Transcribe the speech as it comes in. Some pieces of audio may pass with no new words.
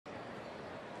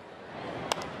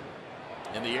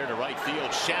In the air to right field,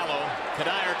 shallow.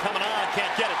 Kadire coming on,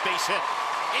 can't get it. Base hit.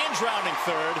 Ames rounding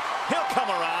third. He'll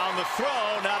come around. The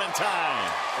throw not in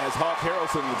time. As Hawk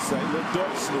Harrelson would say, little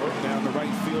dog snort down the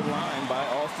right field line by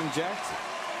Austin Jackson.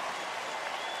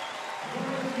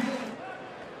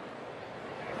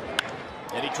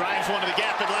 And he drives one to the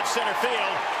gap in left center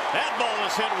field. That ball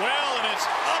is hit well, and it's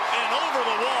up and over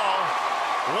the wall.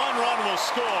 One run will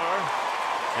score,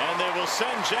 and they will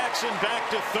send Jackson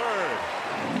back to third.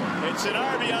 It's an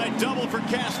RBI double for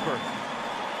Casper.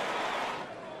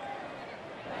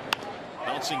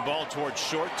 Bouncing ball towards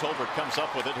short. Tolbert comes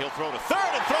up with it. He'll throw to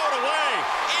third and throw it away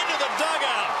into the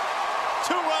dugout.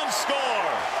 2-run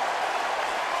score.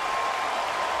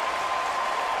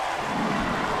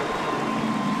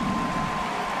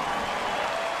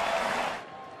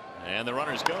 And the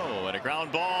runners go, and a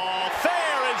ground ball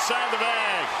fair inside the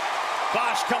bag.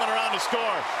 Bosch coming around to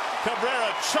score.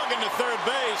 Cabrera chugging to third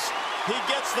base. He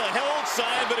gets the held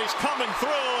sign, but he's coming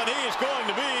through, and he is going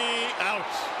to be out.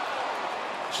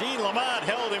 Gene Lamont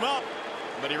held him up,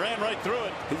 but he ran right through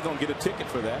it. He's going to get a ticket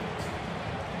for that.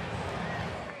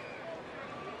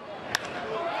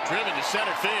 Driven to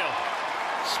center field.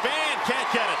 Span can't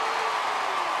get it.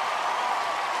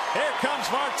 Here comes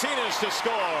Martinez to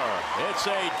score. It's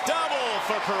a double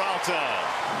for Peralta.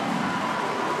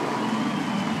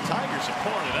 Tigers are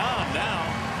pouring it on now.